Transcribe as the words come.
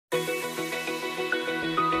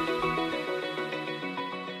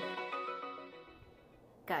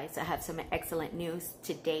guys, I have some excellent news.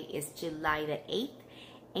 Today is July the 8th,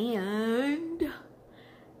 and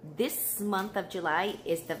this month of July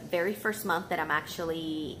is the very first month that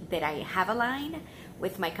I have a line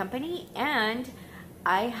with my company, and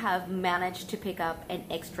I have managed to pick up an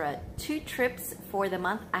extra 2 trips for the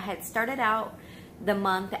month. I had started out the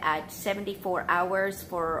month at 74 hours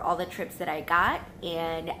for all the trips that I got,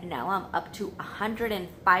 and now I'm up to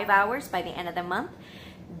 105 hours by the end of the month.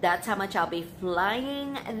 That's how much I'll be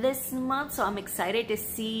flying this month, so I'm excited to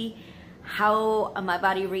see how my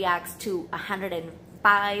body reacts to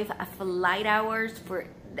 105 flight hours.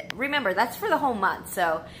 Remember, that's for the whole month.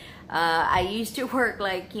 So I used to work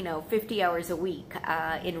like 50 hours a week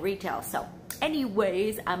in retail. So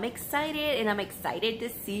anyways, I'm excited, and I'm excited to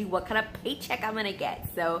see what kind of paycheck I'm gonna get.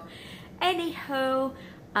 So anyhow,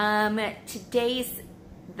 today's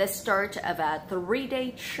the start of a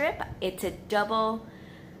 3-day trip. It's a double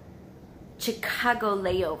Chicago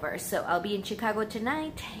layover. So I'll be in Chicago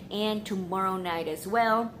tonight and tomorrow night as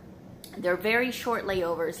well. They're very short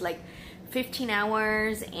layovers, like 15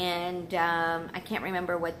 hours, and I can't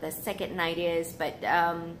remember what the second night is, but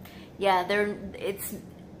yeah, it's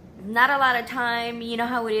not a lot of time. You know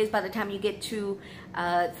how it is by the time you get to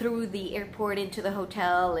through the airport into the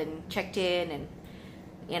hotel and checked in, and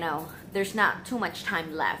there's not too much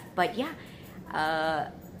time left. But yeah,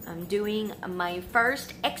 I'm doing my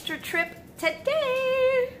first extra trip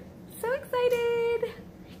today. So excited.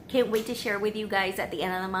 Can't wait to share with you guys at the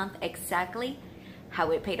end of the month exactly how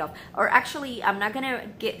it paid off. Or actually, I'm not gonna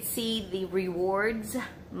see the rewards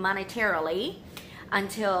monetarily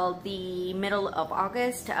until the middle of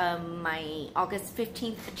August. My August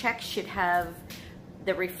 15th check should have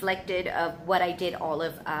the reflected of what I did all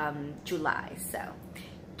of July. So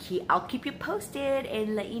I'll keep you posted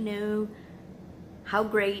and let you know how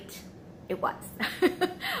great it was.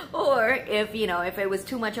 Or if it was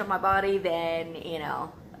too much on my body, then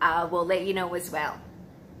I will let you know as well.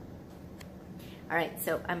 All right,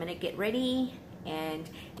 so I'm gonna get ready, and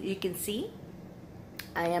you can see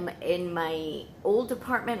I am in my old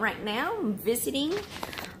apartment right now. I'm visiting.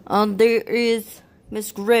 There is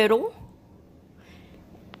Miss Gretel,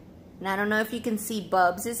 and I don't know if you can see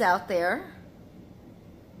Bubs is out there.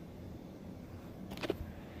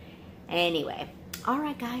 Anyway, all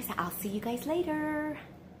right, guys, I'll see you guys later.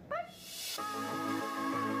 Bye.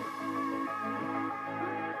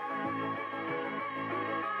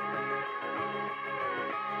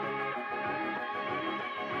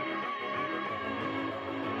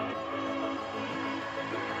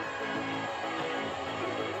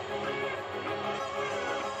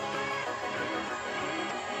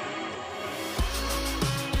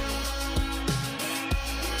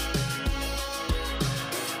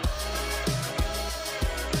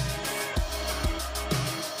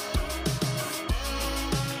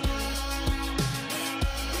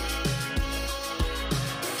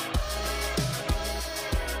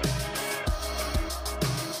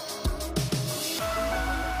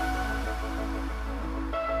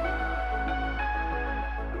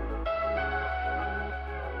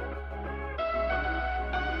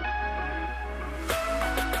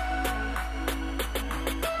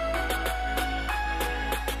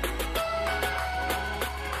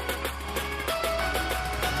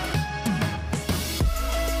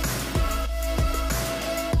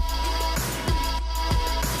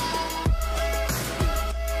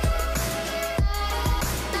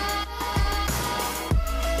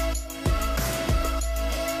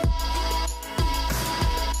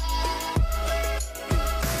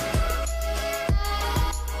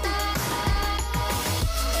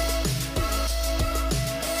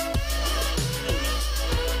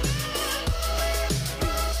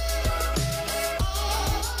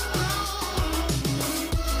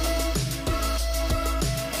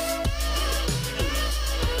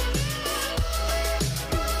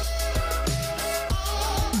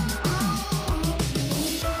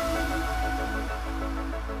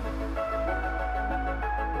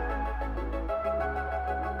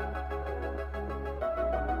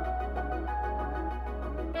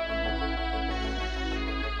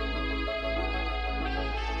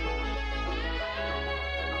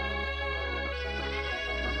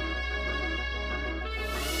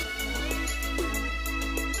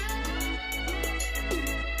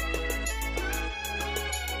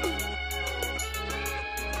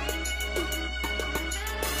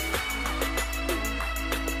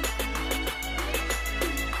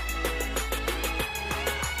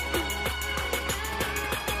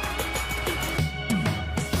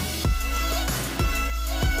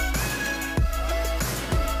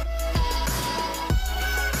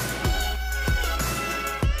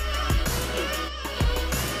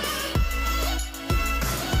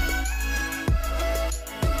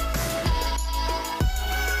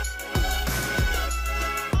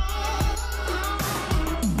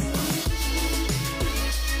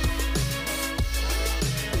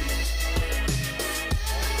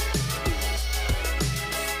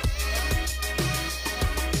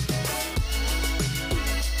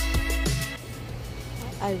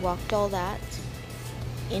 I walked all that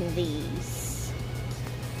in these.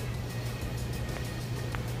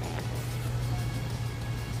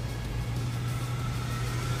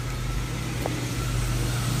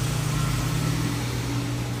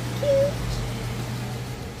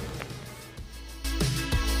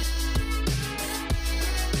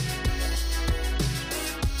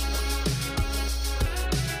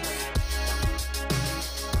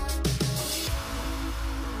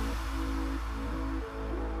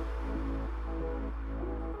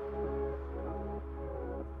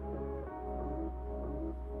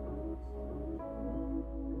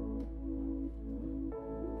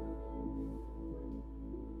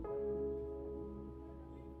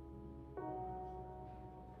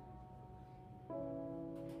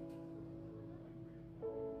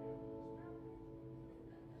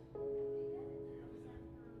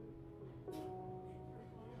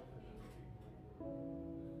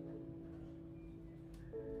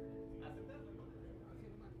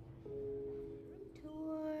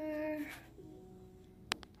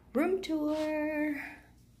 Room tour.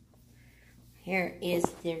 Here is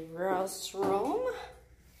the restroom.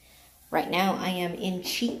 Right now I am in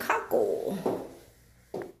Chicago.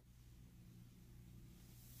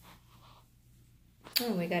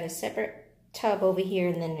 Oh, we got a separate tub over here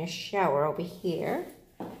and then a shower over here.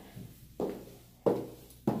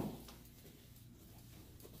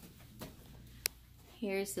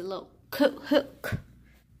 Here's the little coat hook.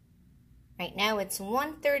 Right now it's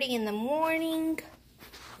 1:30 in the morning.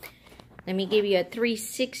 Let me give you a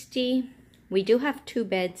 360. We do have 2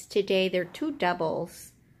 beds today. They're 2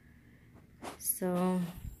 doubles. So,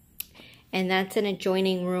 and that's an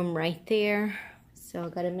adjoining room right there. So I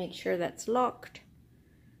gotta make sure that's locked.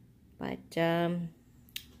 But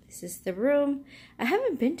this is the room. I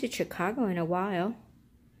haven't been to Chicago in a while.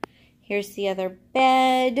 Here's the other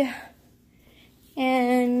bed.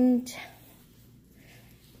 And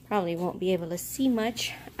probably won't be able to see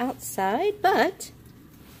much outside, but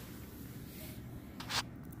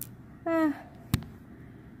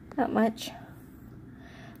not much.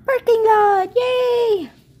 Parking lot,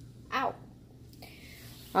 yay! Ow.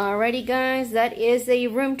 Alrighty guys, that is a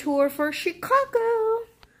room tour for Chicago.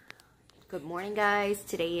 Good morning guys.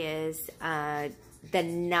 Today is the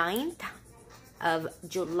 9th of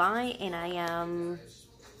July and I am,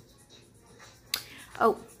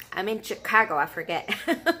 I'm in Chicago, I forget.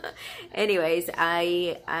 Anyways,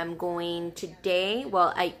 I'm going today.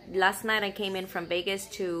 Well, last night I came in from Vegas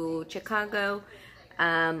to Chicago.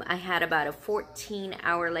 I had about a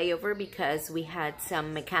 14-hour layover because we had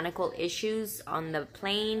some mechanical issues on the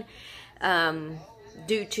plane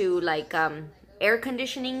due to like air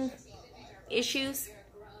conditioning issues.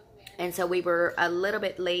 And so we were a little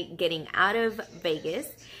bit late getting out of Vegas.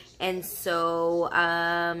 And so,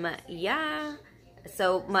 yeah.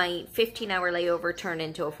 So my 15-hour layover turned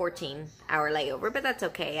into a 14-hour layover, but that's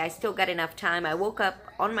okay. I still got enough time. I woke up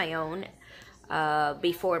on my own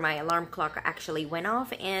before my alarm clock actually went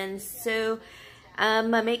off. And so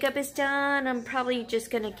my makeup is done. I'm probably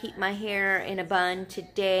just going to keep my hair in a bun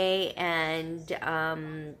today and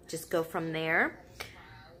just go from there.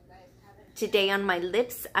 Today on my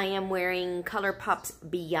lips, I am wearing ColourPop's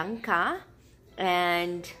Bianca.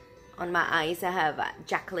 And on my eyes, I have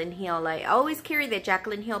Jaclyn Hill. I always carry the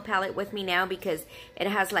Jaclyn Hill palette with me now because it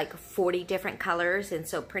has like 40 different colors. And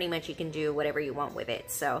so pretty much you can do whatever you want with it.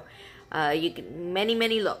 So you can,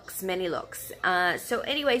 many looks. So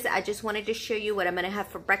anyways, I just wanted to show you what I'm going to have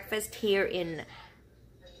for breakfast here in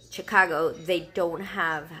Chicago. They don't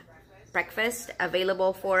have breakfast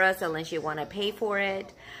available for us unless you want to pay for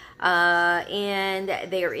it. And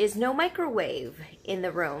there is no microwave in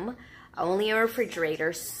the room. Only a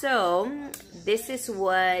refrigerator. So this is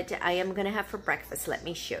what I am gonna have for breakfast. Let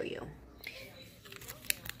me show you.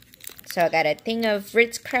 So I got a thing of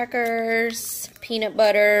Ritz crackers, peanut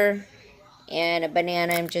butter, and a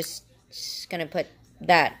banana. I'm just gonna put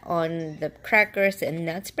that on the crackers, and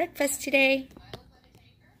that's breakfast today.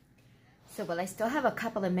 So while I still have a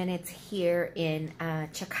couple of minutes here in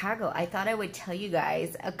Chicago, I thought I would tell you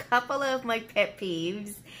guys a couple of my pet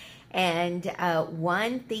peeves. And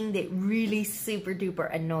one thing that really super duper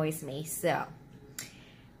annoys me. So,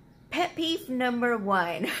 pet peeve number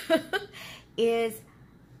 1 is,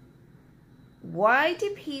 why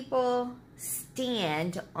do people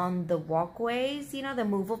stand on the walkways, you know, the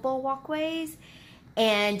movable walkways,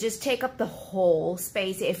 and just take up the whole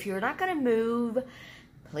space? If you're not going to move,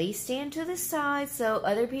 please stand to the side so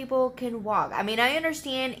other people can walk. I mean, I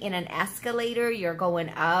understand in an escalator, you're going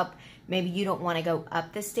up. Maybe you don't want to go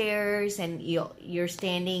up the stairs and you're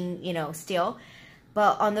standing, you know, still.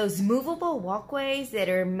 But on those movable walkways that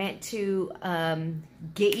are meant to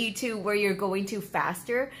get you to where you're going to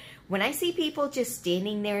faster, when I see people just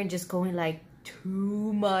standing there and just going like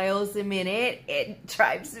 2 miles a minute, it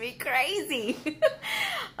drives me crazy.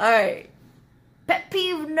 All right, pet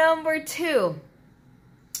peeve number 2.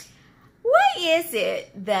 Why is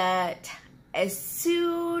it that as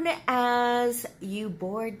soon as you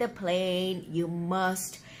board the plane, you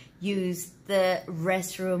must use the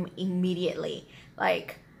restroom immediately?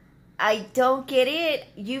 Like, I don't get it.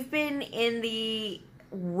 You've been in the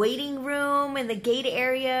waiting room in the gate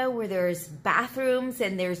area where there's bathrooms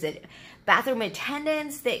and there's a bathroom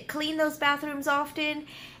attendants that clean those bathrooms often,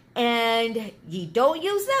 and you don't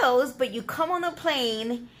use those, but you come on the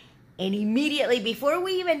plane and immediately before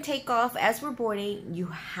we even take off, as we're boarding, you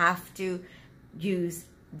have to use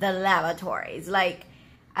the lavatories. Like,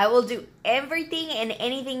 I will do everything and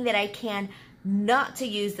anything that I can not to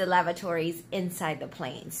use the lavatories inside the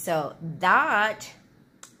plane. So that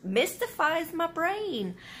mystifies my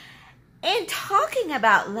brain. And talking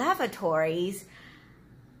about lavatories,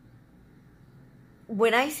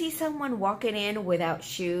 when I see someone walking in without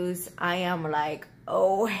shoes, I am like,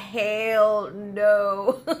 oh, hell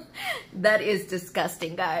no. That is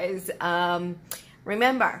disgusting, guys.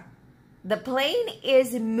 Remember, the plane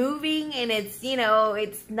is moving, and it's, you know,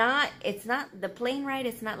 it's not the plane ride.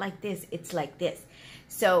 It's not like this. It's like this.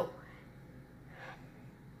 So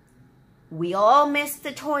we all miss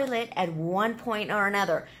the toilet at one point or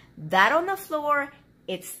another. That on the floor,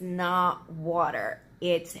 it's not water.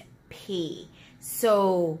 It's pee.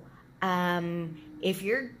 So if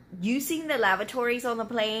you're using the lavatories on the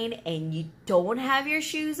plane and you don't have your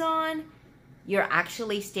shoes on, you're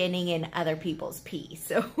actually standing in other people's pee.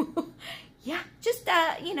 So yeah, just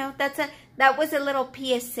you know, that was a little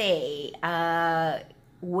PSA.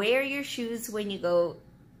 Wear your shoes when you go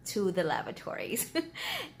to the lavatories.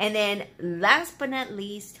 And then last but not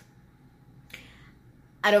least,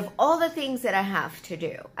 out of all the things that I have to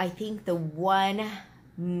do, I think the one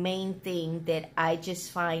main thing that I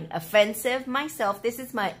just find offensive myself, this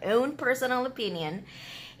is my own personal opinion,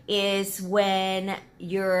 is when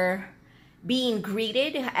you're being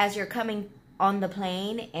greeted as you're coming on the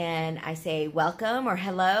plane and I say welcome or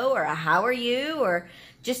hello or how are you or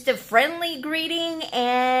just a friendly greeting,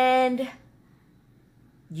 and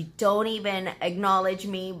you don't even acknowledge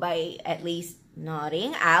me by at least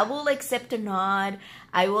nodding. I will accept a nod.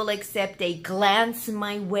 I will accept a glance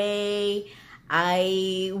my way.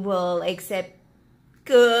 I will accept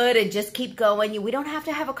good and just keep going. We don't have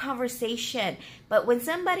to have a conversation. But when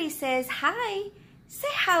somebody says hi, say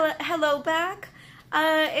hello back.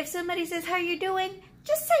 If somebody says how you doing,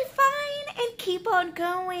 just say fine and keep on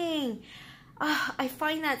going. I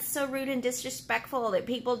find that so rude and disrespectful that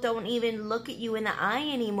people don't even look at you in the eye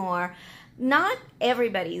anymore. Not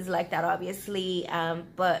everybody's like that, obviously,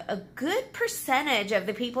 but a good percentage of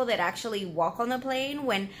the people that actually walk on the plane,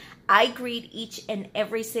 when I greet each and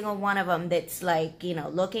every single one of them that's like, you know,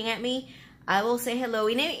 looking at me, I will say hello.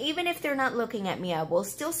 And even if they're not looking at me, I will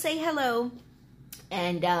still say hello.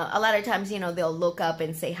 And a lot of times, you know, they'll look up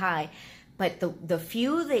and say hi. But the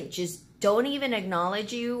few that just don't even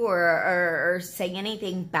acknowledge you or say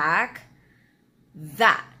anything back,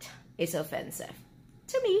 that is offensive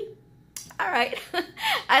to me. All right.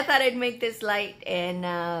 I thought I'd make this light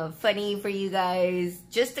and funny for you guys.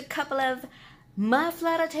 Just a couple of my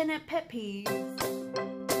flight attendant pet peeves.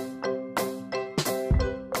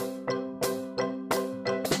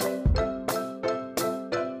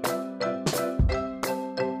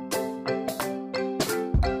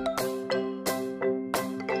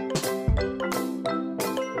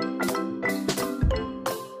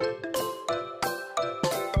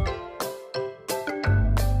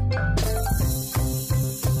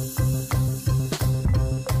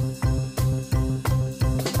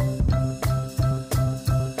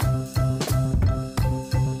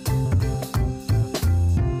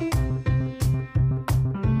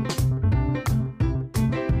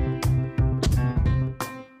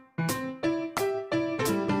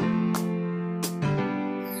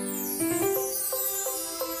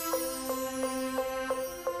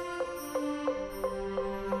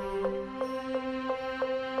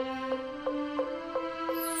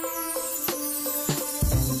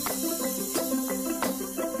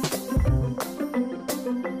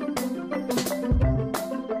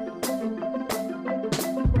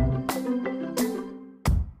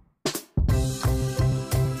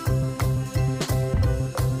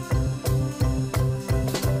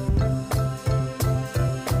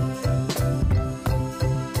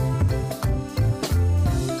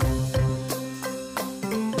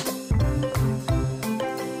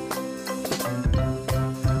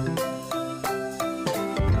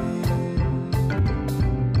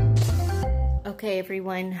 Okay,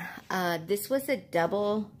 everyone, this was a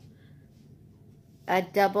double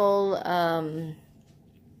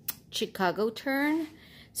Chicago turn.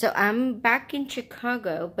 So I'm back in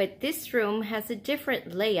Chicago, but this room has a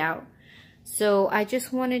different layout. So I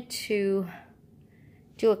just wanted to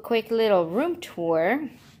do a quick little room tour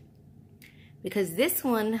because this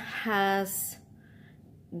one has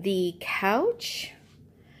the couch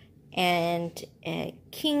and a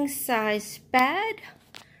king size bed.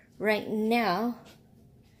 Right now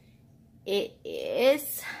it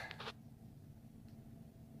is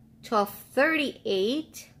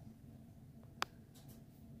 12:38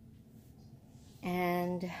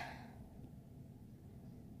 and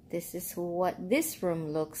this is what this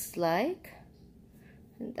room looks like.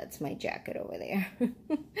 And that's my jacket over there.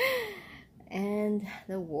 And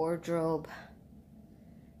the wardrobe.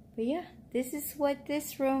 But yeah, this is what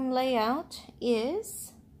this room layout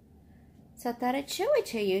is. So I thought I'd show it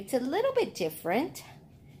to you. It's a little bit different.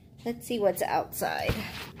 Let's see what's outside.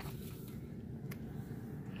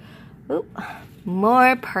 Oh,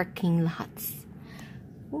 more parking lots.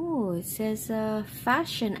 Oh, it says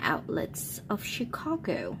Fashion Outlets of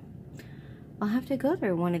Chicago. I'll have to go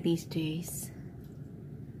there one of these days.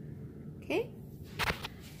 Okay.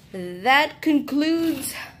 That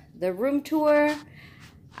concludes the room tour.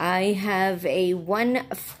 I have a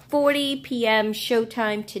 1:40 p.m.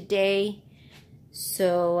 showtime today.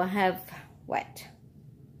 So I have, what,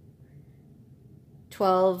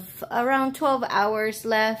 around 12 hours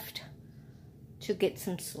left to get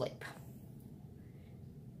some sleep.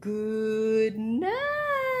 Good night.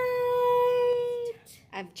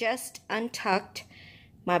 I've just untucked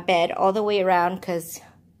my bed all the way around because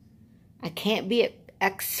I can't be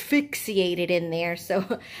asphyxiated in there.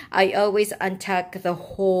 So I always untuck the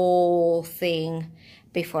whole thing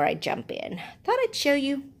before I jump in. Thought I'd show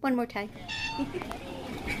you one more time. So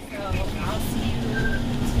I'll see you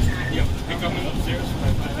tonight. Yep, pick up upstairs when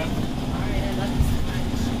I find out. All right, I love you.